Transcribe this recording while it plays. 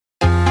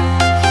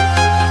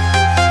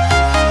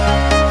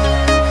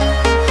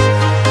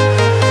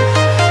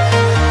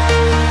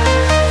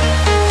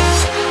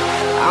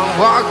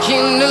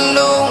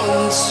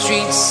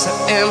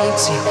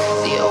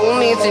empty. The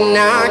only thing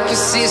I can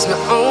see is my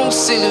own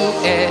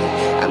silhouette.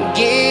 I'm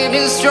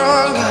getting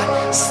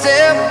stronger,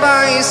 step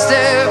by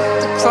step.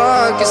 The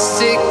clock is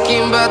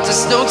ticking, but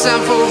there's no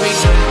time for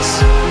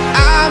regrets.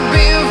 I've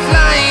been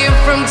flying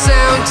from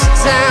town to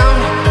town,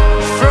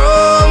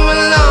 from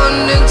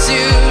London to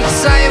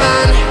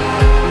Taiwan.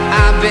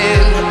 I've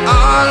been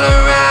all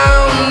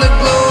around the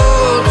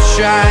globe,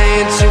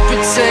 trying to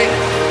protect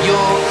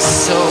your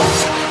soul.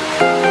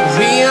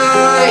 We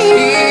are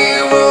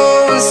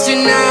heroes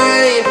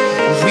tonight.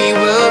 We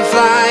will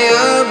fly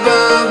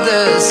above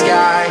the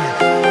sky.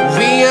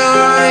 We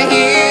are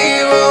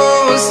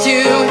heroes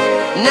tonight.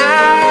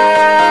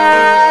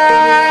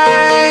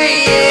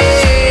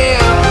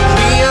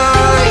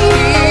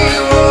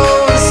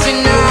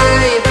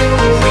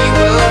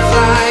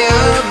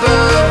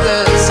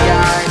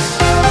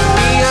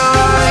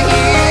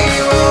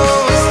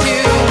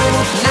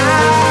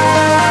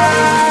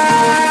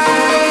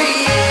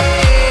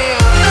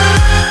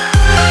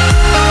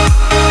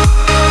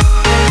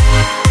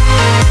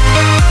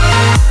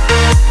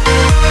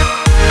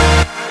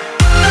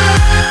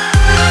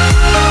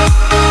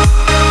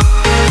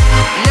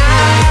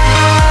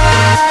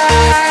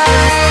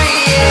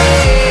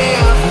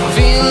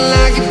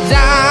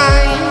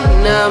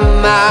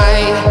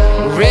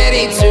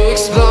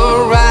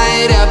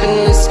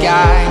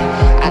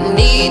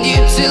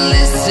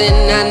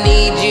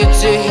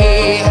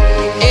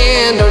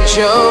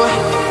 Show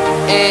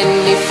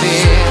any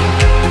fear.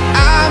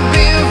 I've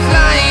been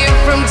flying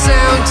from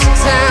town to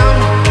town,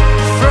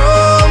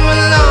 from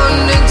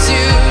London to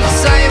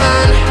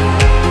Taiwan.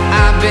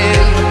 I've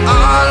been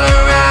all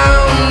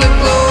around the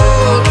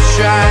globe,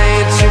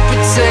 trying to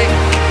protect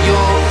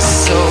your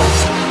soul.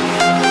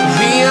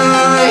 We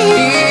are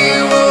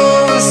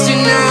heroes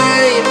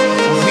tonight.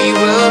 We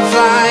will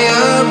fly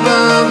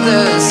above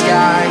the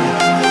sky.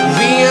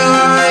 We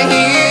are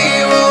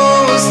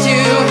heroes tonight.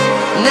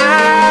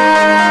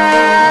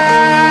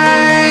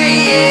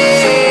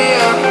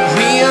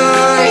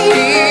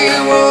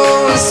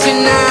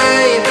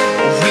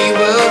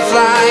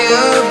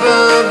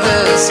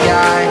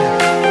 Sky.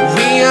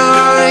 We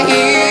are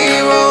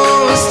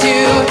heroes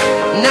tonight.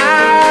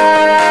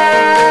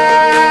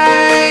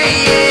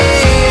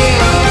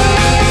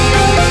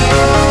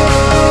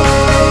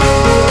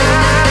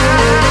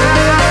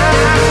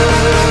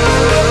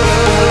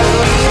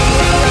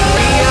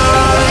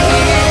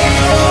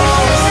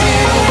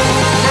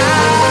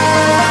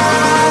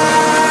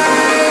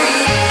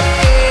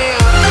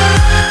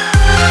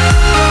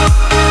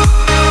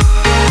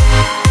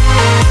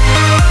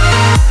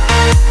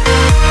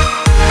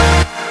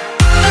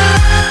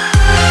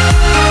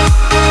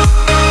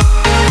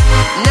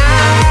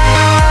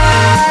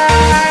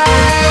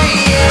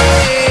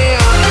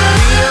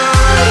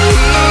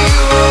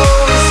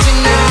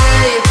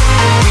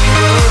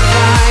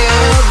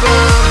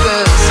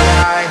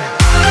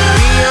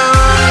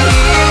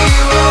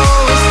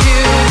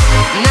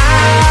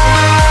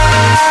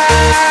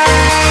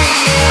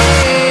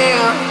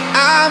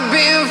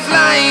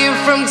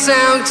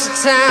 Town to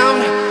town,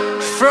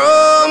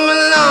 from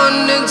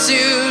London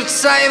to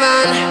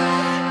Taiwan.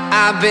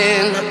 I've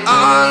been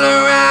all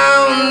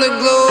around the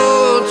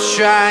globe,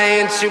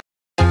 trying to.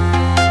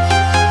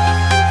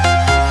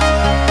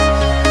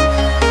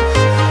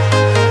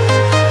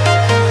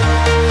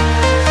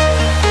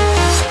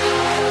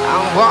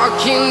 I'm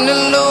walking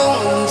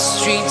alone, the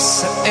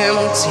streets are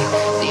empty.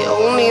 The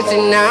only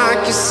thing I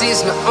can see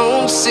is my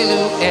own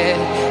silhouette.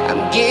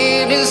 I'm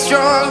getting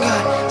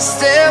stronger,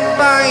 step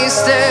by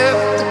step.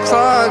 The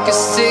clock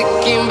is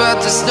ticking, but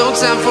there's no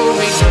time for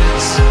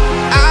regrets.